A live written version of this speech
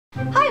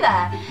Hi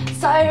there!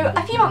 So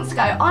a few months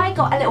ago I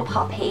got a little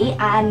puppy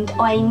and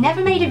I never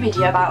made a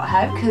video about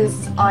her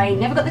because I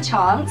never got the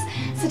chance.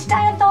 So today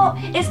I thought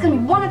it's going to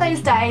be one of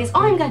those days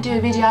I'm going to do a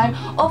video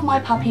of my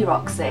puppy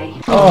Roxy.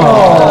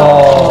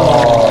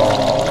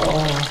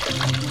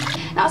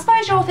 Now I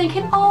suppose you're all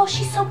thinking, oh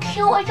she's so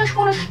cute, I just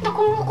want to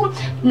snuggle.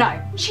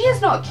 No, she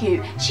is not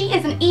cute. She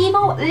is an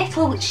evil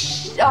little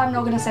I'm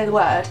not going to say the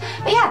word.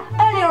 But yeah,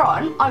 earlier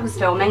on I was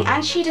filming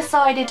and she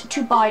decided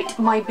to bite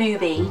my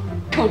boobie.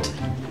 God.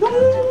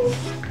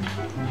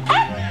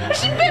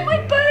 She bit my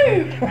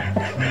boob!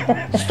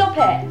 Stop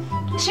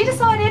it! She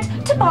decided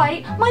to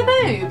bite my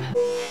boob.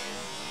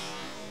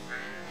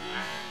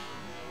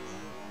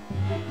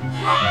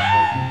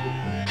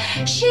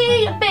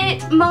 She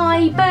bit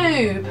my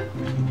boob.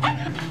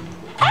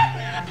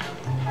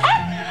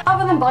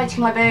 Other than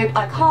biting my boob,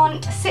 I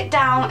can't sit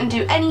down and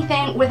do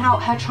anything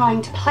without her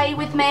trying to play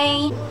with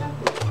me.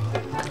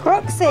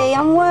 Roxy,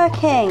 I'm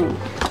working.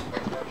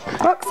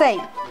 Roxy.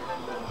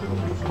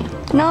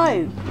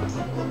 No.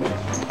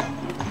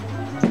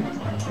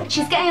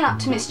 She's getting up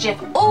to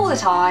mischief all the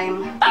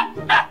time.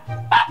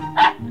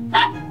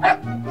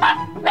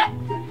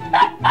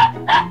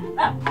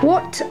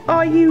 What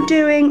are you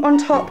doing on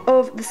top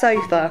of the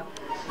sofa?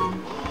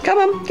 Come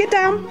on, get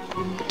down.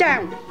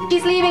 Down.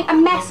 She's leaving a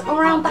mess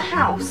around the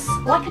house,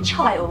 like a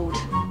child.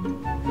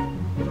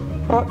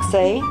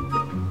 Roxy.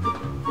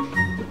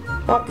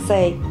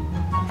 Roxy.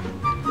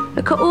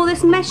 Look at all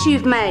this mess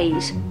you've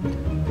made.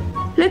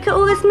 Look at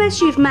all this mess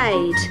you've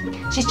made.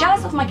 She's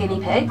jealous of my guinea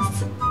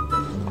pigs.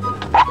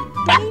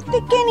 Leave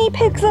the guinea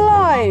pigs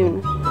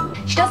alone.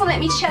 She doesn't let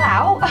me chill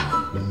out.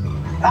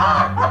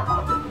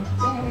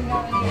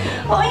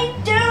 What are you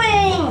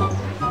doing?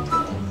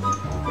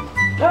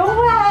 Go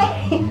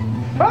away.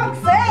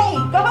 Roxy,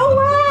 go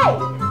away.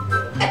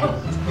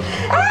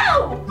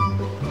 Ow!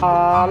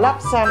 Aw,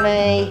 love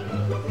Sammy.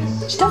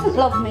 She doesn't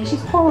love me,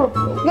 she's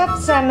horrible.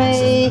 Love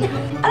Sammy.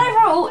 And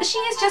overall, she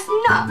is just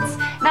nuts.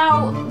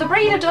 Now, the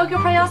breed of dog, you're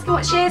probably asking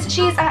what she is.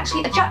 She is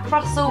actually a Jack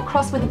Russell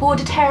crossed with a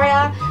Border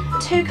Terrier.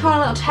 Two kind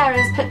of little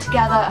terriers put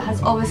together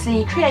has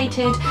obviously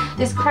created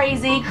this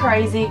crazy,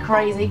 crazy,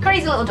 crazy,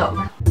 crazy little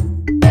dog.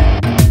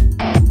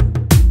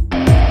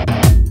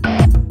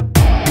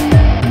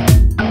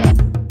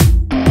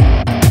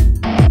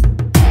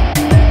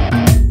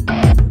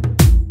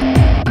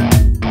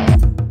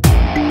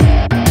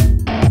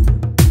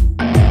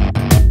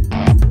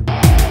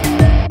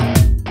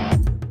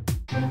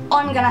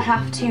 I'm gonna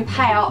have to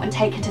pay out and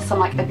take her to some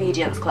like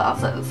obedience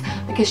classes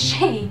because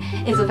she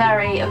is a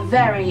very,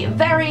 very,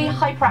 very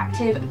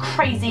hyperactive,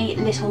 crazy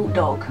little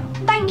dog.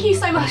 Thank you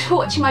so much for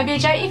watching my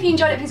video. If you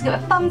enjoyed it, please give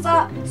it a thumbs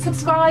up,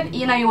 subscribe,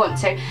 you know you want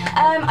to.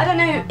 I don't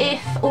know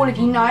if all of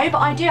you know, but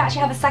I do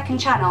actually have a second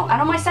channel, and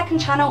on my second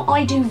channel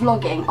I do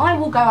vlogging. I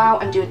will go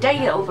out and do a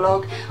daily little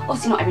vlog,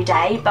 obviously not every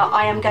day, but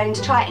I am going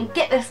to try and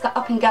get this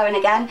up and going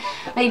again,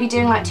 maybe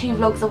doing like 2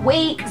 vlogs a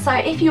week. So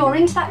if you're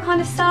into that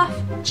kind of stuff,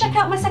 check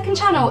out my second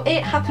channel.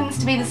 It happens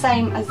to be the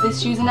same as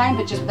this username,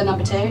 but just with the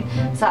number 2,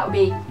 so that would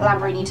be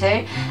Lamborghini 2.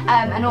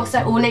 And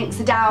also all links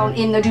are down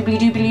in the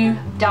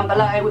doobly-doobly down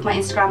below with my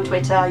Instagram,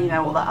 Twitter, you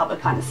know, all that other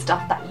kind of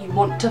stuff that you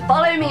want to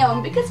follow me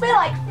on because we're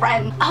like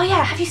friends. Oh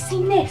yeah, have you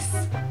seen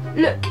this?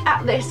 Look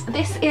at this.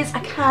 This is a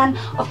can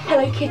of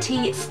Hello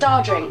Kitty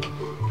Star Drink.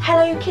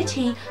 Hello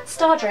Kitty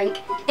Star Drink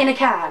in a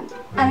can,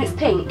 and it's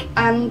pink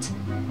and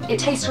it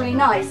tastes really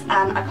nice,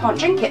 and I can't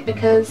drink it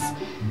because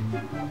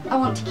I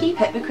want to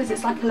keep it because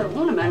it's like a little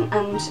ornament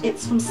and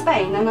it's from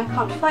Spain and I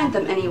can't find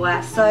them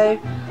anywhere. So,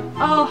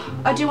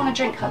 oh, I do want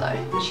to drink her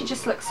though. She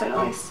just looks so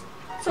nice.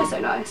 So, so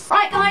nice.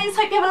 Right guys,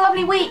 hope you have a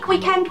lovely week,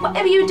 weekend,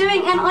 whatever you're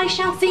doing, and I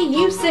shall see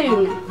you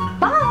soon.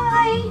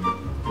 Bye!